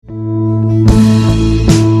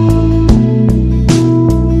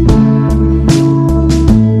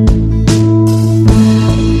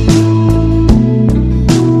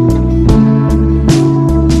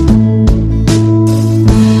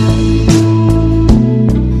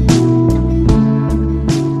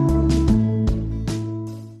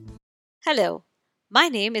Hello, my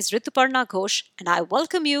name is Rituparna Ghosh and I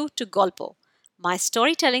welcome you to Golpo, my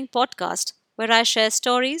storytelling podcast where I share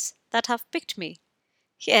stories that have picked me.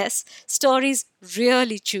 Yes, stories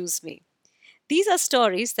really choose me. These are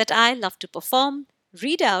stories that I love to perform,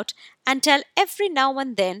 read out, and tell every now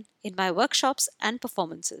and then in my workshops and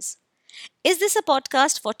performances. Is this a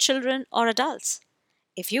podcast for children or adults?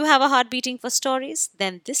 If you have a heart beating for stories,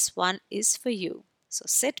 then this one is for you. So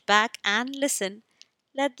sit back and listen.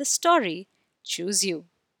 Let the story choose you.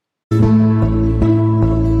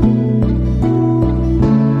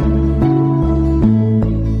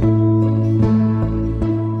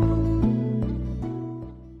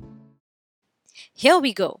 Here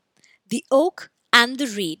we go. The Oak and the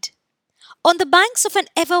Reed. On the banks of an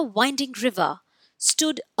ever winding river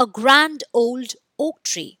stood a grand old oak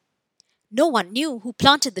tree. No one knew who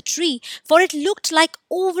planted the tree, for it looked like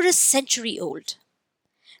over a century old.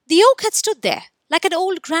 The oak had stood there like an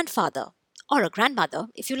old grandfather, or a grandmother,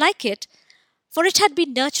 if you like it, for it had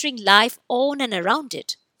been nurturing life on and around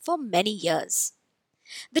it for many years.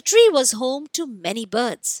 The tree was home to many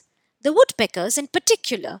birds. The woodpeckers, in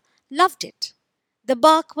particular, loved it. The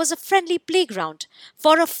bark was a friendly playground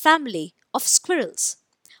for a family of squirrels,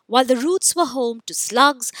 while the roots were home to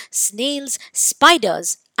slugs, snails,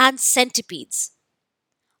 spiders, and centipedes.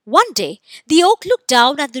 One day, the oak looked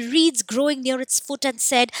down at the reeds growing near its foot and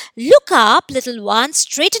said, "Look up, little one,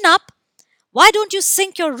 straighten up. Why don't you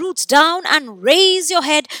sink your roots down and raise your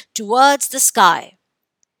head towards the sky?"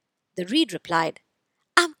 The reed replied,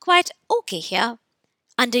 "I'm quite okay here.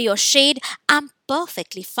 Under your shade, I'm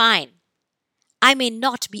perfectly fine. I may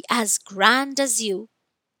not be as grand as you,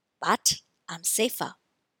 but I'm safer."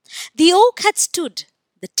 The oak had stood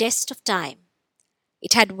the test of time.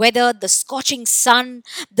 It had weathered the scorching sun,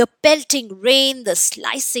 the pelting rain, the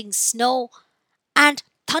slicing snow, and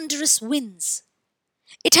thunderous winds.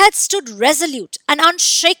 It had stood resolute and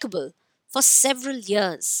unshakable for several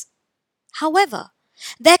years. However,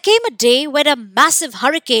 there came a day when a massive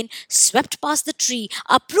hurricane swept past the tree,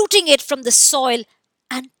 uprooting it from the soil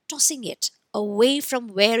and tossing it away from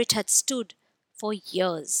where it had stood for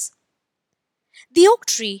years. The oak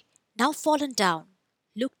tree, now fallen down,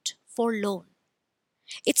 looked forlorn.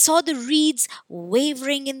 It saw the reeds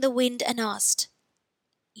wavering in the wind and asked,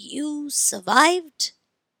 "You survived?"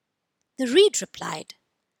 The reed replied,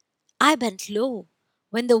 "I bent low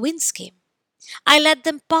when the winds came. I let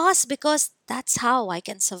them pass because that's how I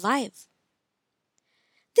can survive."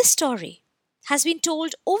 This story has been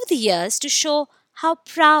told over the years to show how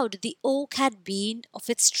proud the oak had been of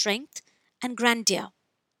its strength and grandeur,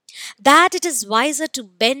 that it is wiser to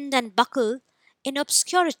bend and buckle in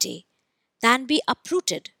obscurity than be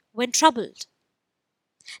uprooted when troubled.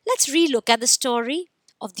 Let's relook at the story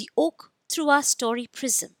of the oak through our story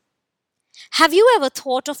prism. Have you ever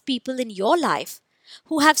thought of people in your life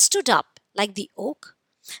who have stood up like the oak?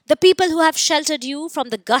 The people who have sheltered you from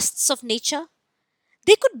the gusts of nature?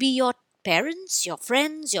 They could be your parents, your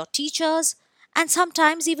friends, your teachers, and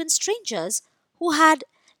sometimes even strangers who had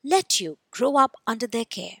let you grow up under their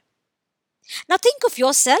care. Now think of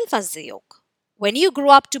yourself as the oak. When you grow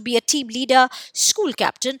up to be a team leader, school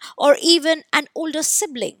captain, or even an older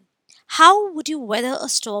sibling, how would you weather a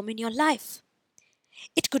storm in your life?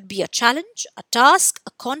 It could be a challenge, a task,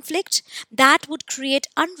 a conflict that would create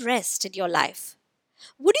unrest in your life.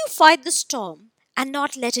 Would you fight the storm and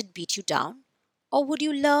not let it beat you down? Or would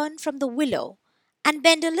you learn from the willow and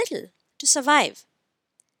bend a little to survive?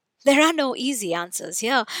 There are no easy answers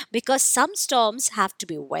here because some storms have to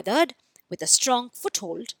be weathered with a strong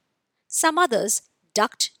foothold, some others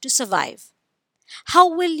ducked to survive. How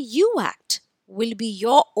will you act will be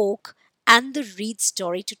your oak and the reed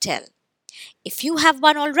story to tell. If you have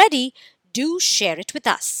one already, do share it with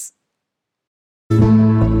us.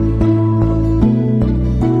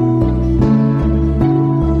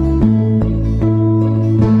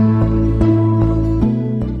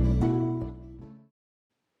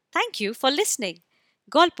 Thank you for listening.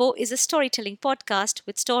 Golpo is a storytelling podcast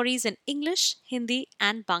with stories in English, Hindi,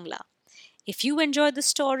 and Bangla. If you enjoyed the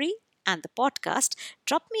story and the podcast,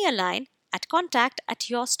 drop me a line at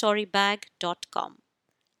contact@yourstorybag.com.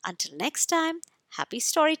 Until next time, happy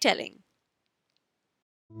storytelling.